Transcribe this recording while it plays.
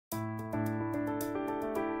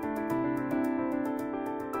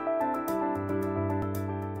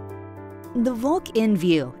The Volk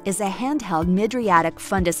iNview is a handheld mydriatic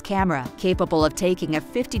fundus camera capable of taking a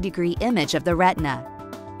 50-degree image of the retina.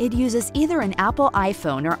 It uses either an Apple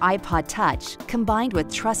iPhone or iPod Touch combined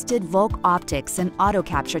with trusted Volk optics and auto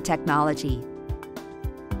capture technology.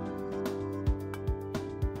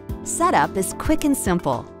 Setup is quick and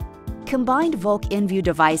simple. Combined Volk iNview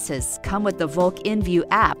devices come with the Volk iNview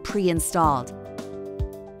app pre-installed.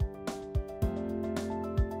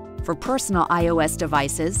 For personal iOS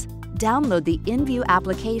devices, download the iNview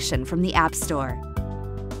application from the App Store.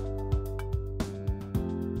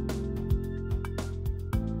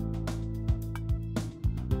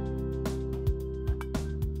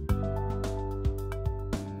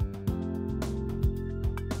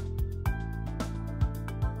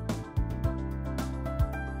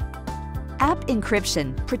 App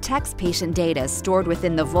encryption protects patient data stored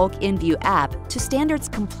within the Volk iNview app to standards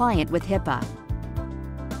compliant with HIPAA.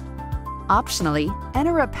 Optionally,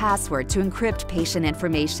 enter a password to encrypt patient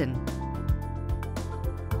information.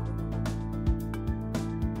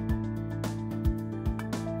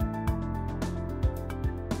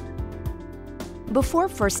 Before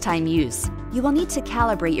first-time use, you will need to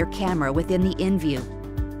calibrate your camera within the iNview.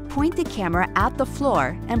 Point the camera at the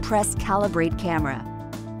floor and press Calibrate Camera.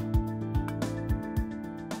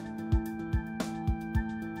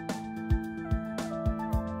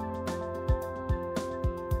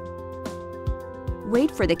 Wait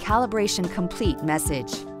for the Calibration Complete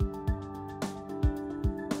message.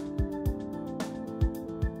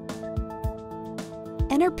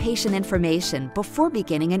 Enter patient information before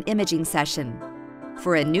beginning an imaging session.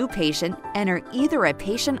 For a new patient, enter either a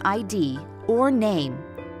patient ID or name,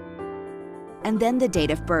 and then the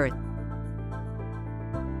date of birth.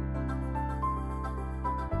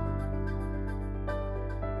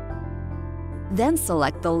 Then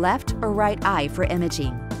select the left or right eye for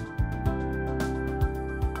imaging.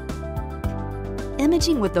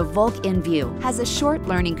 Imaging with the Volk iNview has a short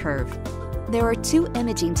learning curve. There are two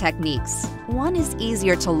imaging techniques. One is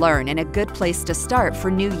easier to learn and a good place to start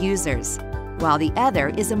for new users, while the other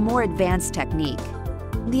is a more advanced technique.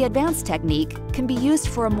 The advanced technique can be used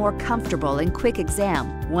for a more comfortable and quick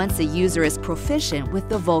exam once a user is proficient with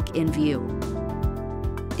the Volk iNview.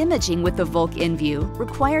 Imaging with the Volk iNview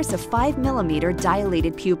requires a 5mm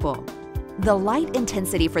dilated pupil. The light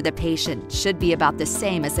intensity for the patient should be about the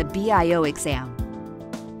same as a BIO exam.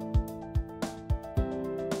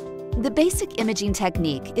 The basic imaging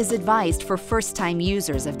technique is advised for first-time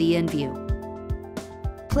users of the iNview.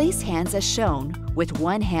 Place hands as shown, with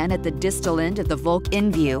one hand at the distal end of the Volk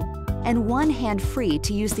iNview and one hand free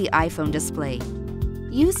to use the iPhone display.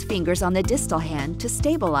 Use fingers on the distal hand to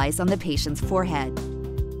stabilize on the patient's forehead.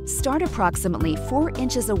 Start approximately 4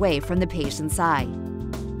 inches away from the patient's eye.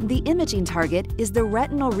 The imaging target is the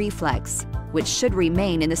retinal reflex, which should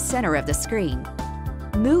remain in the center of the screen.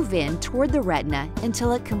 Move in toward the retina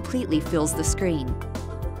until it completely fills the screen.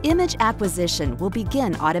 Image acquisition will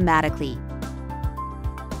begin automatically.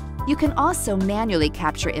 You can also manually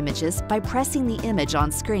capture images by pressing the image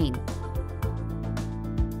on screen.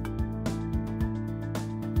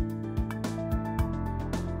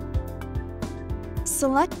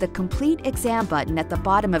 Select the Complete Exam button at the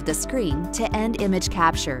bottom of the screen to end image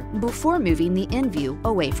capture before moving the iNview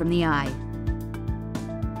away from the eye.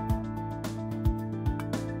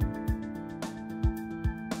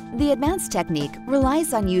 The advanced technique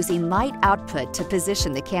relies on using light output to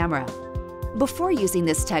position the camera. Before using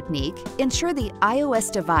this technique, ensure the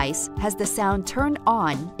iOS device has the sound turned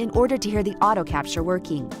on in order to hear the auto capture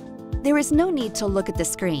working. There is no need to look at the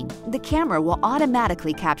screen. The camera will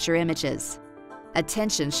automatically capture images.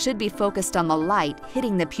 Attention should be focused on the light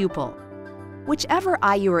hitting the pupil. Whichever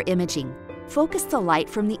eye you are imaging, focus the light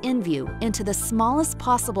from the iNview into the smallest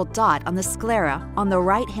possible dot on the sclera on the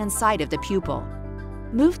right-hand side of the pupil.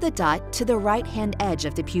 Move the dot to the right-hand edge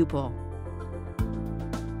of the pupil.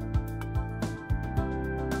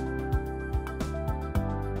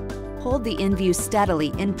 Hold the iNview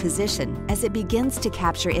steadily in position as it begins to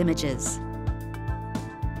capture images.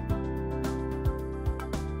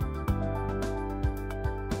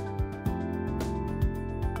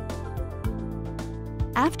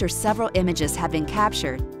 After several images have been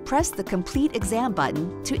captured, press the Complete Exam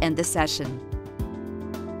button to end the session.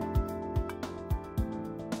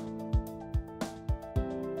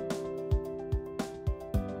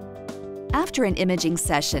 After an imaging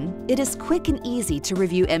session, it is quick and easy to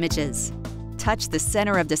review images. Touch the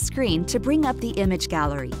center of the screen to bring up the image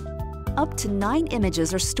gallery. Up to 9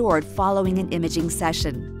 images are stored following an imaging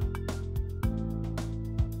session.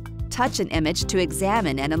 Touch an image to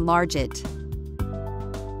examine and enlarge it.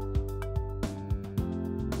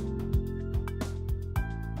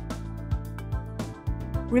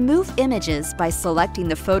 Remove images by selecting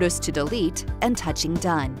the photos to delete and touching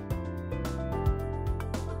Done.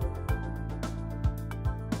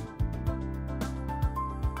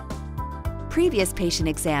 Previous patient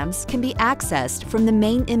exams can be accessed from the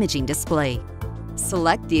main imaging display.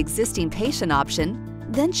 Select the existing patient option,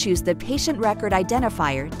 then choose the patient record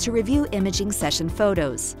identifier to review imaging session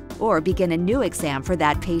photos, or begin a new exam for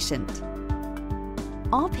that patient.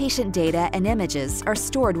 All patient data and images are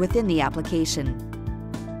stored within the application.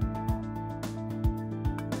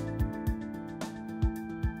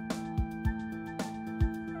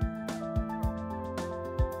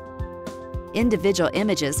 Individual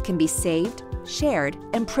images can be saved, shared,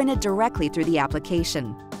 and printed directly through the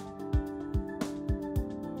application.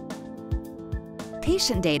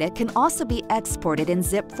 Patient data can also be exported in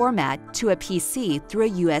zip format to a PC through a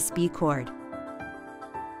USB cord.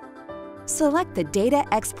 Select the Data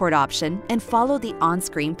Export option and follow the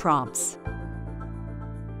on-screen prompts.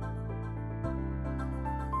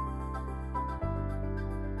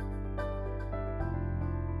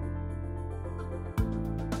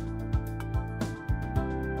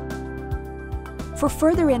 For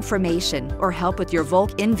further information or help with your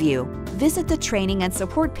Volk iNview, visit the Training and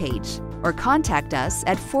Support page or contact us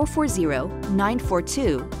at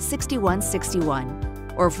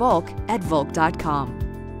 440-942-6161 or volk@volk.com.